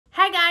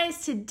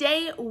guys,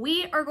 today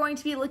we are going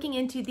to be looking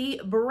into the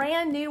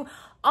brand new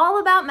All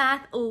About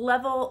Math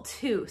Level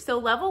 2. So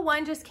Level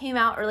 1 just came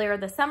out earlier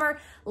this summer.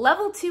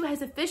 Level 2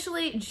 has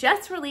officially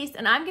just released,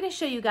 and I'm going to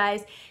show you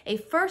guys a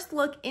first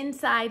look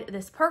inside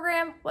this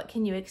program. What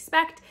can you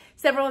expect?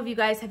 Several of you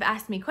guys have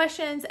asked me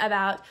questions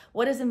about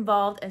what is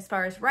involved as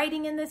far as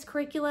writing in this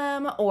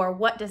curriculum, or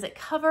what does it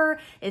cover?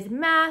 Is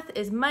math,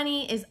 is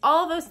money, is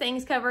all of those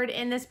things covered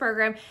in this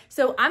program?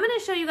 So I'm going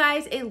to show you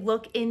guys a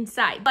look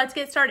inside. Let's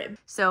get started.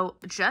 So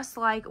just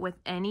like with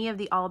any of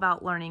the All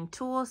About Learning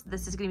tools,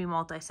 this is going to be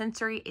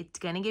multi-sensory. It's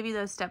going to give you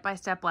those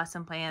step-by-step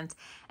lesson plans,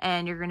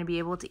 and you're going to be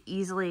able to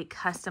easily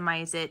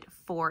customize it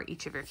for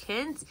each of your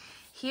kids.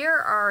 Here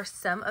are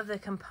some of the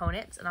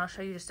components, and I'll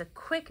show you just a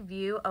quick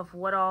view of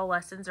what all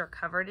lessons are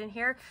covered in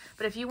here.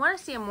 But if you want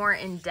to see a more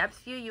in-depth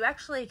view, you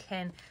actually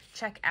can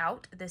check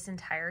out this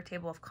entire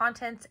table of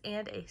contents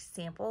and a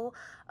sample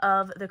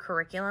of the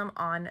curriculum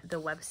on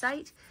the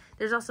website.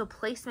 There's also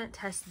placement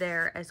tests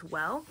there as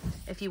well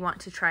if you want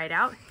to try it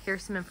out.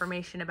 Here's some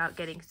information about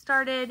getting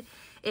started.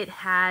 It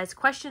has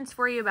questions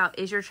for you about,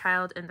 is your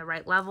child in the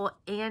right level?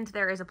 And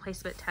there is a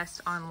placement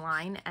test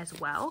online as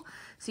well.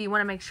 So you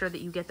want to make sure that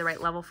you get the right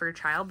level for your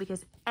child,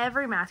 because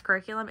every math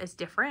curriculum is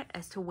different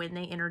as to when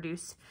they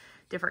introduce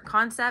different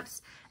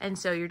concepts. And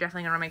so you're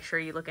definitely going to make sure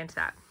you look into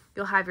that.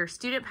 You'll have your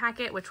student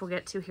packet, which we'll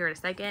get to here in a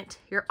second.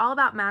 Your All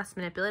About Math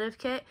Manipulative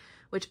Kit,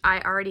 which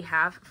I already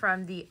have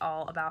from the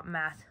All About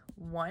Math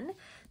 1.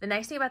 The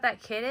nice thing about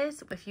that kit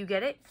is if you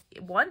get it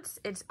once,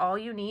 it's all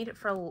you need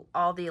for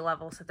all the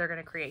levels that they're going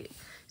to create.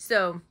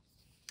 So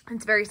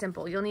it's very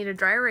simple. You'll need a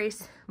dry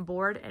erase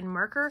board and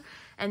marker,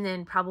 and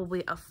then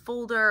probably a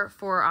folder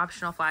for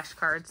optional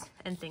flashcards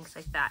and things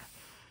like that.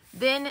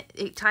 Then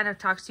it kind of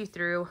talks you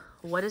through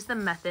what is the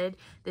method.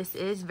 This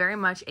is very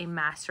much a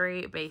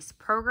mastery-based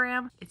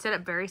program. It's set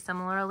up very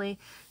similarly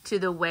to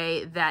the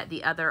way that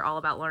the other All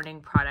About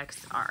Learning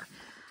products are.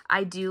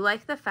 I do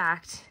like the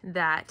fact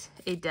that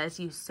it does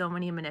use so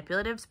many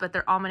manipulatives, but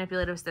they're all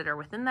manipulatives that are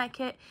within that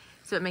kit,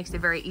 so it makes it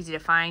very easy to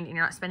find, and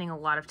you're not spending a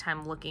lot of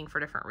time looking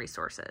for different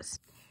resources.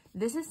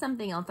 This is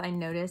something else I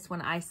noticed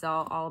when I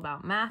saw All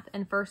About Math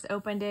and first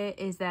opened it,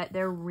 is that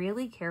they're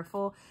really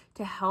careful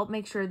to help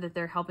make sure that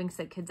they're helping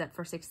set kids up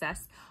for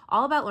success.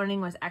 All About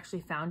Learning was actually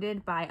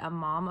founded by a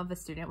mom of a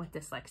student with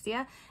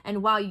dyslexia.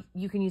 And while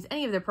you can use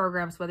any of their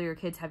programs, whether your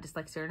kids have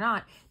dyslexia or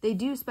not, they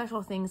do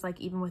special things like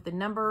even with the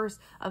numbers,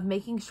 of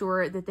making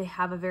sure that they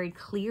have a very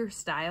clear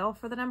style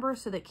for the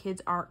numbers so that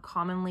kids aren't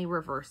commonly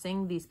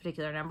reversing these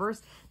particular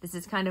numbers. This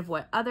is kind of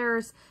what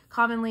others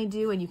commonly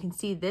do, and you can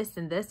see this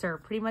and this are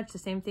pretty much the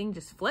same thing,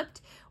 just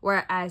flipped,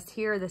 whereas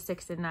here the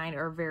 6 and 9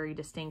 are very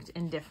distinct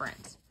and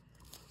different.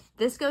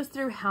 This goes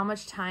through how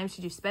much time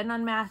should you spend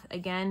on math.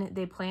 Again,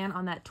 they plan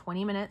on that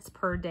 20 minutes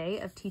per day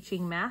of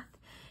teaching math,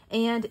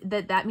 and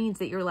that means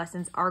that your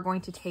lessons are going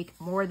to take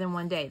more than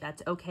one day.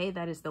 That's okay.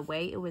 That is the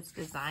way it was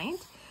designed.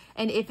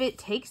 And if it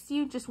takes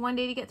you just one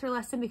day to get through a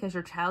lesson because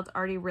your child's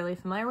already really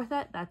familiar with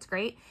it, that's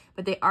great.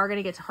 But they are going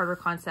to get to harder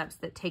concepts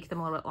that take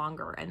them a little bit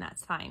longer, and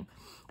that's fine.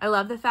 I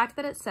love the fact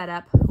that it's set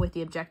up with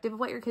the objective of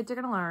what your kids are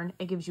going to learn.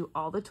 It gives you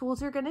all the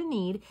tools you're going to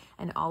need,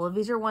 and all of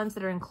these are ones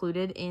that are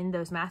included in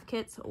those math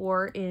kits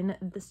or in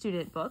the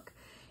student book.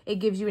 It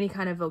gives you any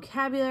kind of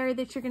vocabulary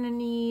that you're going to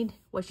need,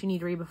 what you need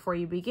to read before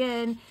you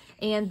begin,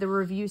 and the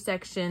review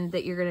section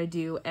that you're going to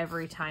do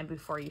every time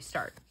before you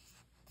start.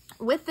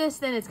 With this,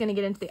 then, it's going to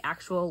get into the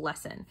actual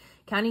lesson,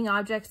 counting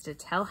objects to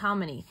tell how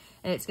many,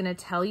 and it's going to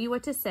tell you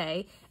what to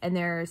say, and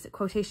there's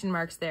quotation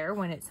marks there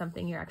when it's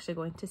something you're actually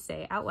going to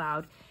say out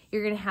loud.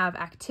 You're going to have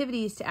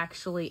activities to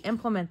actually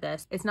implement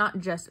this. It's not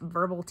just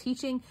verbal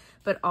teaching,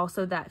 but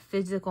also that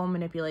physical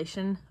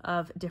manipulation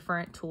of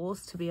different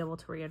tools to be able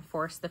to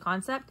reinforce the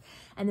concept.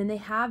 And then they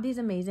have these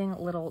amazing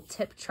little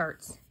tip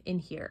charts in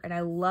here, and I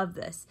love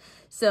this.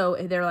 So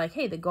they're like,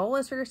 hey, the goal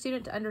is for your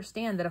student to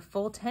understand that a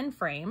full 10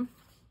 frame,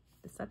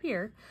 this up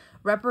here,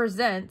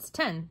 represents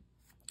 10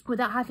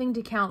 without having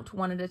to count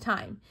one at a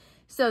time.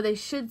 So they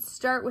should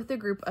start with a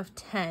group of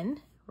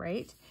 10,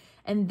 right?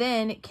 And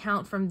then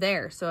count from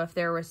there. So if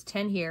there was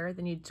 10 here,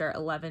 then you'd start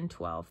 11,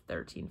 12,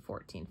 13,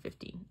 14,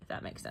 15, if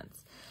that makes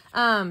sense.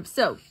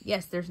 So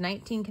yes, there's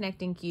 19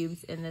 connecting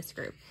cubes in this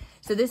group.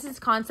 So this is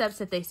concepts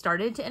that they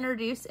started to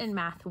introduce in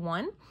Math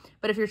 1.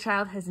 But if your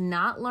child has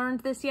not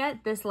learned this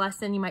yet, this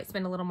lesson you might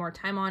spend a little more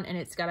time on, and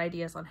it's got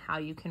ideas on how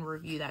you can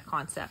review that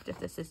concept if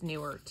this is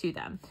newer to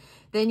them.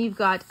 Then you've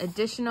got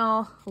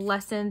additional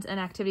lessons and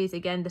activities.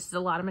 Again, this is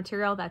a lot of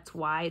material. That's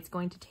why it's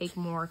going to take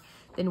more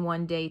than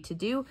one day to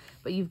do.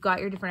 But you've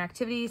got your different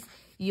activities.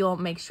 You'll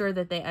make sure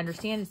that they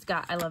understand.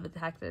 I love the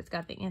fact that it's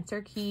got the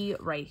answer key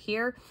right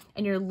here.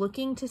 And you're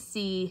looking to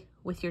see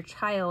with your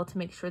child to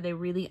make sure they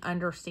really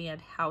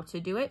understand how to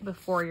do it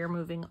before you're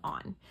moving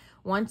on.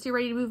 Once you're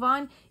ready to move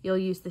on, you'll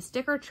use the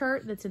sticker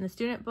chart that's in the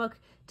student book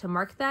to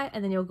mark that,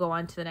 and then you'll go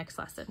on to the next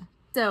lesson.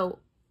 So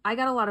I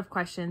got a lot of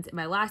questions in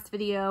my last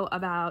video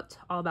about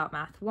All About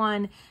Math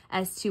 1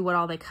 as to what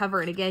all they cover.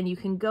 And again, you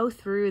can go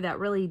through that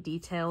really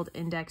detailed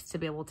index to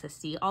be able to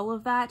see all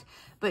of that.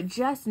 But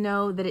just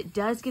know that it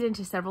does get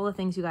into several of the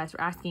things you guys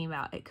were asking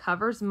about. It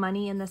covers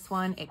money in this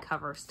one. It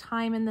covers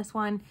time in this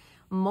one.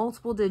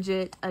 Multiple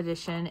digit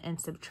addition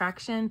and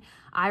subtraction.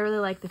 I really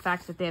like the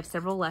fact that they have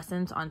several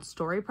lessons on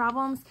story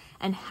problems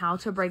and how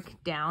to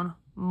break down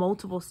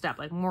multiple step,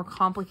 like more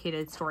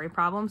complicated story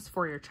problems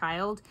for your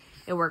child.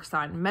 It works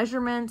on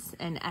measurements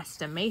and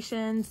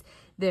estimations.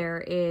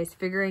 There is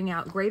figuring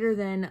out greater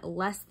than,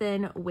 less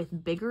than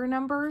with bigger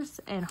numbers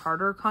and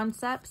harder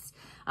concepts.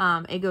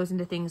 It goes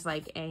into things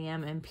like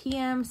AM and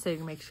PM, so you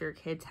can make sure your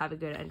kids have a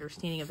good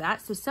understanding of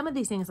that. So some of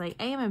these things like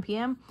AM and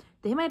PM,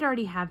 they might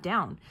already have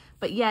down,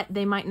 but yet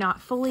they might not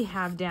fully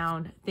have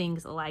down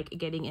things like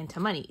getting into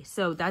money.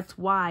 So that's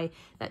why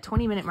that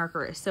 20-minute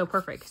marker is so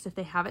perfect, because if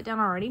they have it down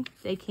already,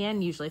 they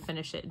can usually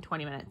finish it in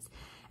 20 minutes.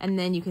 And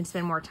then you can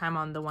spend more time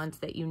on the ones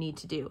that you need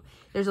to do.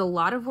 There's a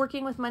lot of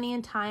working with money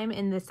and time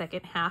in the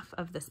second half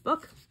of this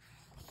book,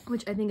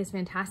 which I think is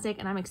fantastic.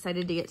 And I'm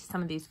excited to get to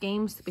some of these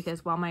games,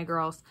 because while my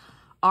girls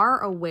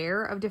are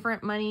aware of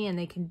different money and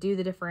they can do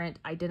the different,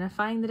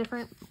 identifying the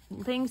different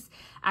things,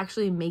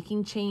 actually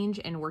making change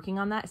and working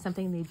on that is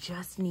something they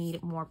just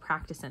need more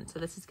practice in. So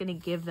this is going to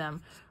give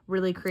them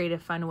really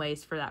creative, fun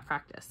ways for that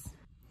practice.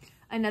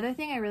 Another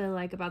thing I really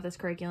like about this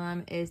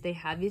curriculum is they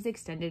have these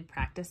extended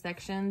practice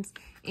sections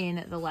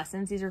in the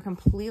lessons. These are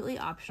completely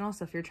optional,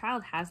 so if your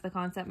child has the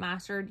concept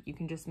mastered, you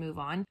can just move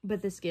on.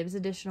 But this gives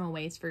additional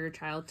ways for your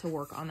child to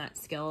work on that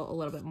skill a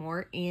little bit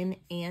more in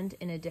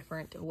a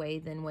different way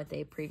than what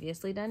they've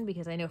previously done,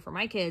 because I know for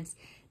my kids,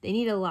 they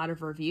need a lot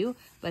of review,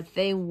 but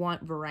they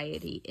want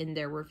variety in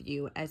their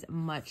review as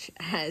much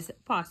as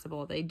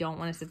possible. They don't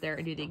want to sit there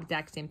and do the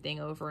exact same thing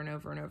over and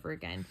over and over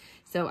again.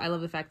 So I love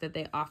the fact that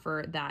they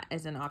offer that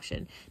as an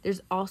option. There's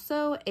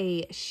also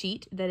a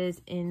sheet that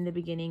is in the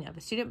beginning of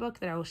a student book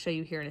that I will show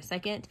you here in a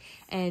second.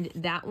 And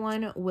that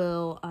one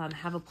will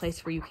have a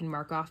place where you can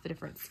mark off the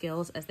different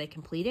skills as they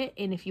complete it.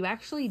 And if you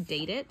actually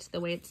date it the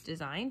way it's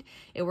designed,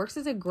 it works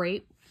as a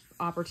great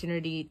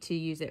opportunity to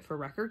use it for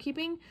record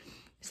keeping.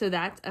 So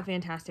that's a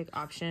fantastic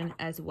option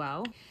as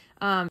well.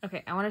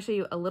 Okay, I want to show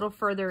you a little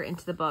further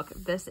into the book.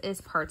 This is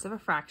parts of a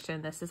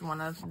fraction. This is one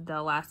of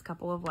the last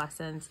couple of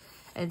lessons.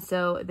 And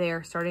so they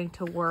are starting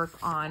to work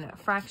on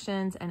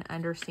fractions and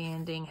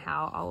understanding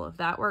how all of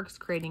that works.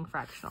 Creating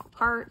fractional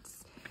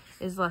parts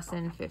is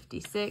lesson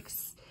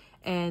 56.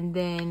 And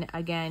then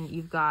again,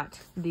 you've got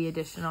the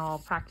additional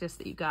practice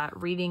that you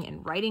got reading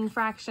and writing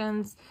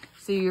fractions.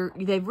 So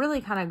they've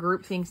really kind of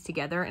grouped things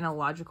together in a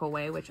logical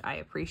way, which I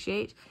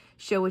appreciate.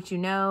 Show what you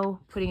know,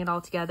 putting it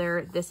all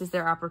together. This is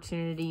their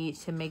opportunity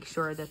to make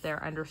sure that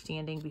they're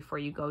understanding before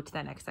you go to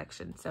that next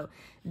section. So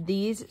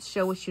these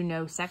show what you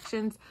know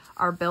sections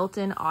are built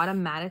in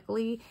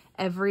automatically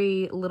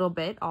every little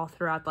bit all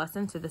throughout the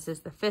lesson. So this is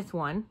the fifth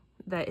one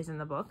that is in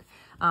the book,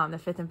 the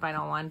fifth and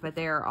final one, but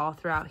they are all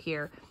throughout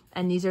here.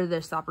 And these are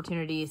just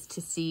opportunities to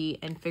see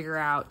and figure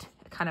out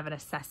kind of an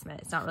assessment.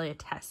 It's not really a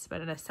test,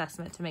 but an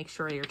assessment to make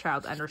sure your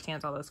child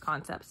understands all those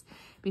concepts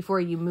before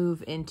you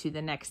move into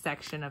the next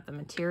section of the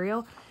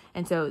material.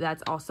 And so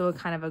that's also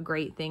kind of a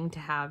great thing to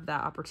have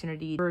that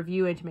opportunity to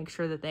review and to make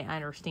sure that they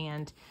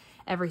understand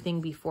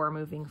everything before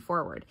moving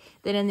forward.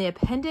 Then in the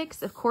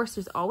appendix, of course,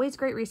 there's always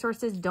great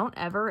resources. Don't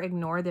ever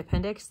ignore the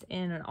appendix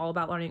in an All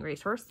About Learning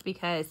resource,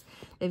 because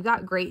they've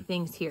got great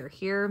things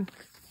here.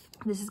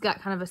 This has got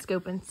kind of a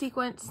scope and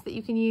sequence that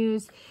you can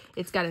use.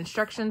 It's got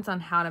instructions on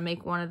how to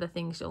make one of the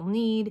things you'll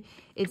need.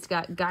 It's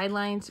got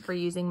guidelines for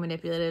using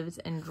manipulatives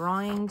and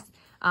drawings.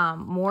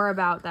 More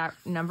about that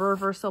number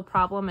reversal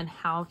problem and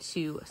how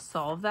to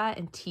solve that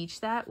and teach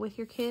that with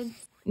your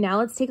kids. Now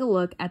let's take a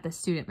look at the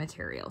student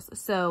materials.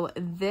 So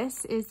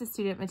this is the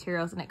student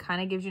materials, and it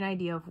kind of gives you an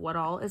idea of what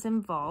all is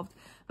involved.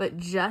 But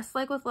just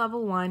like with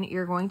level 1,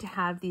 you're going to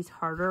have these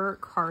harder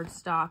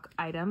cardstock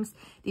items.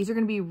 These are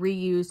going to be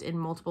reused in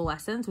multiple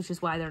lessons, which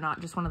is why they're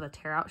not just one of the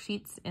tear out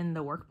sheets in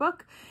the workbook.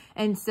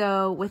 And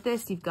so with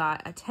this, you've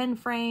got a 10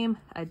 frame,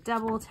 a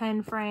double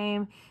 10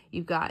 frame.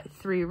 You've got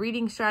 3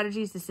 reading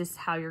strategies. This is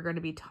how you're going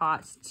to be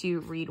taught to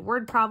read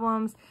word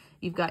problems.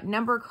 You've got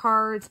number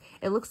cards.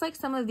 It looks like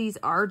some of these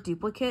are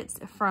duplicates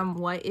from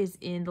what is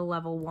in the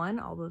level 1,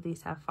 although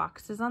these have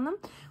foxes on them,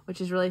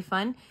 which is really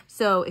fun.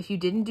 So if you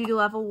didn't do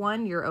level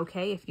 1, you're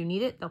okay. If you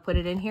need it, they'll put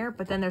it in here.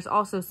 But then there's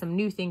also some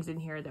new things in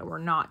here that were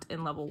not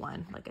in level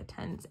 1, like a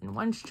tens and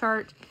ones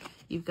chart.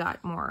 You've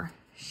got more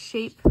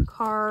shape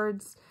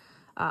cards,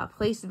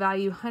 place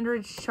value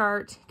hundreds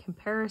chart,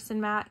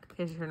 comparison mat,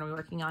 because you're going to be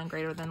working on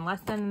greater than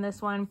less than in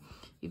this one.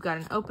 You've got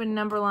an open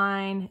number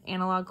line,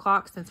 analog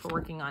clock, since we're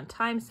working on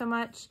time so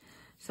much.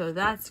 So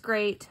that's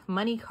great.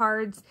 Money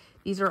cards.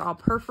 These are all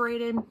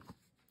perforated,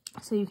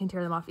 so you can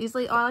tear them off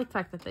easily. Oh, I like the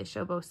fact that they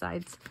show both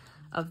sides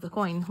of the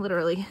coin,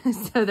 literally,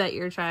 so that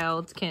your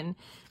child can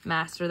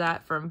master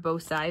that from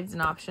both sides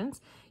and options.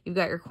 You've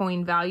got your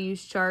coin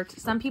values chart.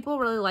 Some people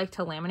really like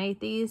to laminate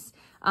these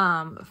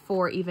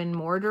for even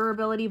more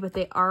durability, but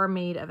they are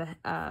made of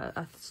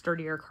a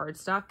sturdier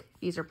cardstock.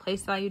 These are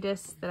place value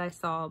discs that I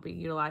saw be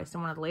utilized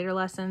in one of the later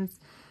lessons.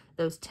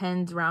 Those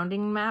tens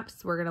rounding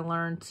maps, we're going to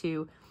learn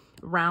to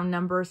round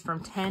numbers from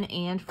 10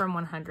 and from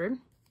 100.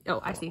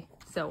 Oh, I see.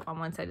 So on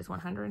one side is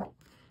 100,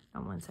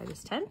 on one side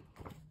is 10.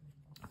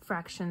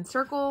 Fraction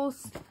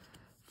circles,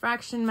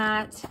 fraction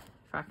mat,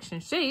 fraction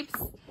shapes,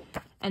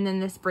 and then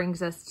this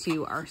brings us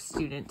to our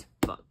student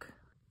book.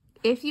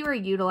 If you are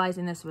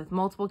utilizing this with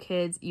multiple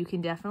kids, you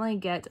can definitely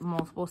get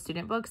multiple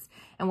student books.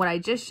 And what I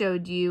just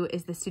showed you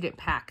is the student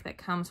pack that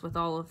comes with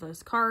all of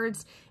those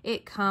cards.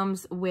 It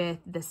comes with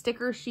the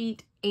sticker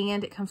sheet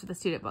and it comes with the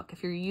student book.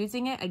 If you're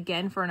using it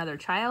again for another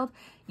child,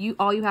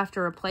 all you have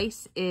to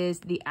replace is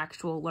the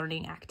actual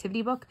learning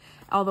activity book.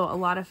 Although a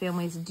lot of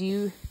families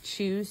do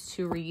choose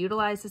to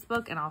reutilize this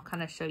book, and I'll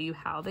kind of show you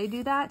how they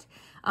do that.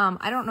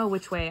 I don't know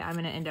which way I'm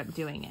going to end up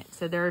doing it.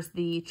 So there's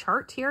the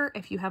chart here.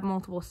 If you have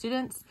multiple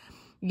students,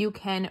 you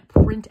can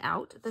print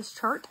out this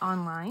chart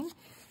online.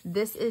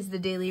 This is the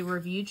daily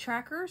review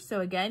tracker.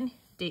 So again,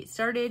 date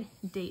started,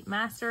 date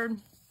mastered,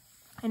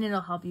 and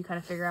it'll help you kind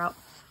of figure out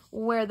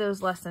where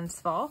those lessons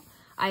fall.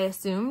 I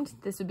assumed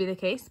this would be the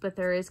case, but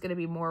there is going to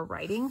be more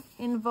writing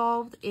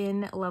involved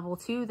in level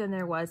 2 than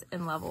there was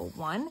in level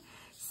 1.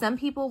 Some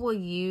people will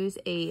use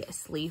a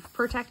sleeve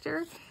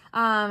protector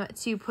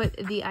to put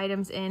the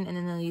items in, and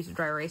then they'll use a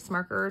dry erase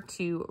marker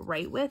to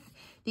write with.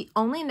 The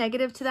only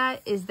negative to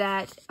that is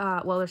that,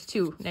 well, there's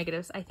two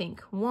negatives, I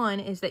think.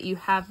 One is that you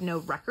have no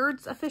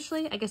records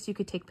officially. I guess you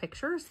could take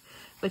pictures,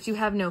 but you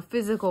have no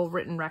physical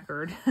written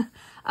record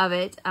of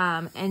it.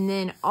 And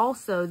then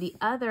also the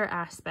other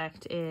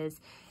aspect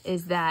is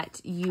that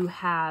you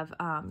have,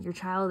 your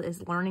child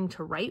is learning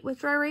to write with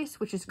dry erase,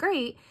 which is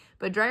great,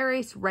 but dry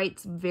erase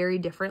writes very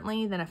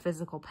differently than a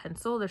physical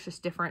pencil. There's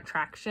just different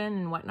traction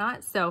and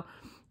whatnot. So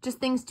just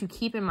things to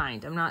keep in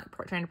mind. I'm not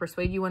trying to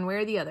persuade you one way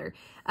or the other.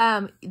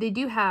 They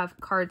do have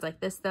cards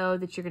like this though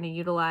that you're going to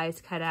utilize,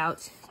 cut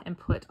out and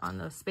put on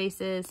those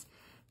spaces.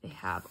 They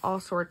have all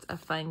sorts of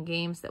fun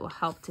games that will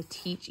help to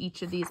teach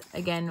each of these.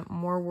 Again,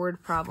 more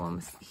word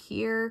problems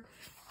here.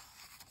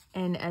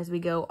 And as we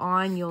go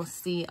on, you'll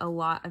see a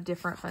lot of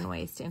different fun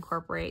ways to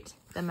incorporate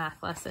the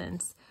math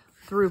lessons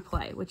through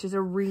play, which is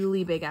a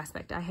really big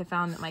aspect. I have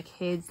found that my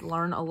kids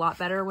learn a lot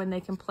better when they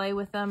can play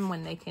with them,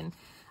 when they can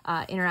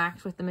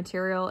interact with the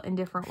material in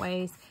different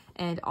ways.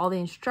 And all the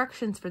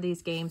instructions for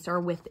these games are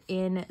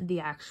within the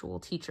actual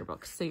teacher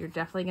books. So you're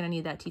definitely going to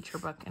need that teacher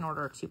book in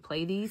order to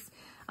play these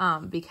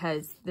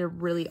because there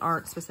really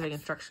aren't specific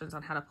instructions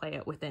on how to play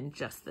it within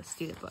just the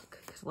student book.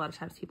 Because a lot of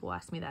times people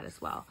ask me that as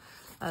well.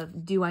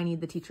 Do I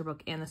need the teacher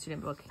book and the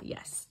student book?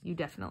 Yes, you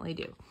definitely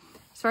do.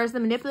 As far as the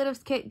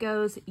manipulatives kit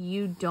goes,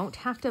 you don't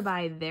have to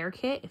buy their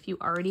kit if you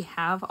already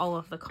have all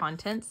of the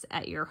contents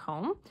at your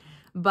home.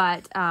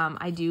 But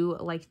I do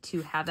like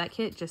to have that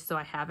kit just so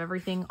I have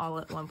everything all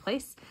at one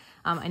place.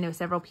 I know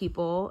several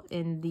people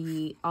in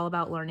the All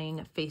About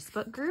Learning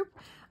Facebook group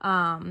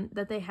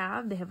that they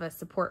have. They have a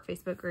support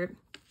Facebook group.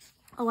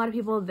 A lot of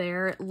people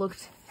there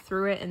looked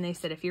through it and they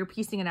said if you're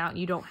piecing it out and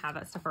you don't have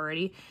that stuff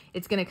already,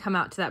 it's going to come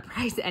out to that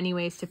price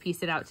anyways to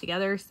piece it out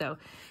together. So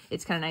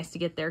it's kind of nice to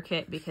get their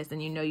kit because then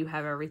you know you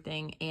have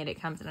everything and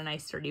it comes in a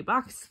nice sturdy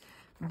box.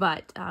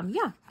 But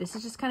yeah, this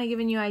is just kind of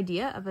giving you an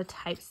idea of the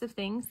types of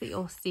things that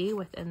you'll see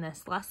within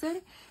this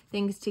lesson,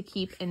 things to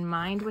keep in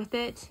mind with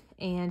it.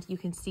 And you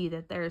can see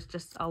that there's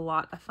just a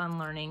lot of fun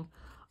learning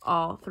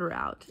all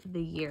throughout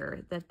the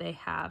year that they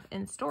have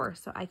in store.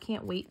 So I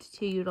can't wait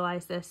to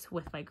utilize this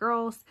with my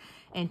girls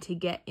and to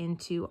get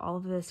into all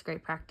of this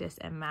great practice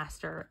and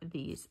master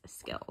these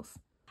skills.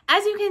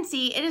 As you can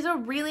see, it is a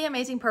really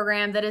amazing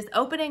program that is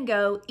open and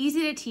go,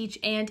 easy to teach,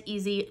 and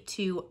easy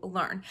to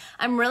learn.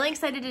 I'm really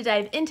excited to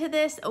dive into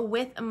this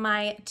with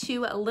my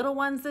two little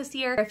ones this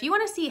year. If you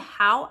want to see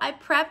how I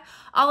prep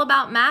all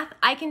about math,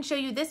 I can show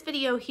you this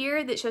video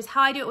here that shows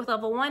how I do it with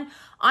level 1.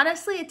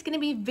 Honestly, it's going to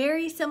be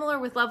very similar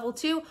with level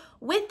 2,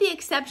 with the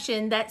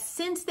exception that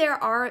since there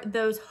are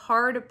those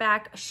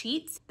hardback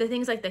sheets, the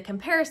things like the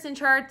comparison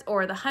charts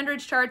or the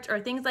hundreds charts or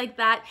things like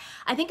that,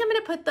 I think I'm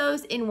going to put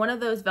those in one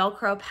of those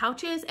Velcro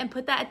pouches and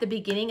put that at the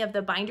beginning of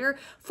the binder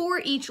for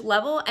each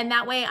level. And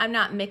that way I'm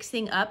not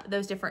mixing up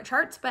those different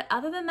charts. But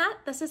other than that,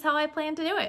 this is how I plan to do it.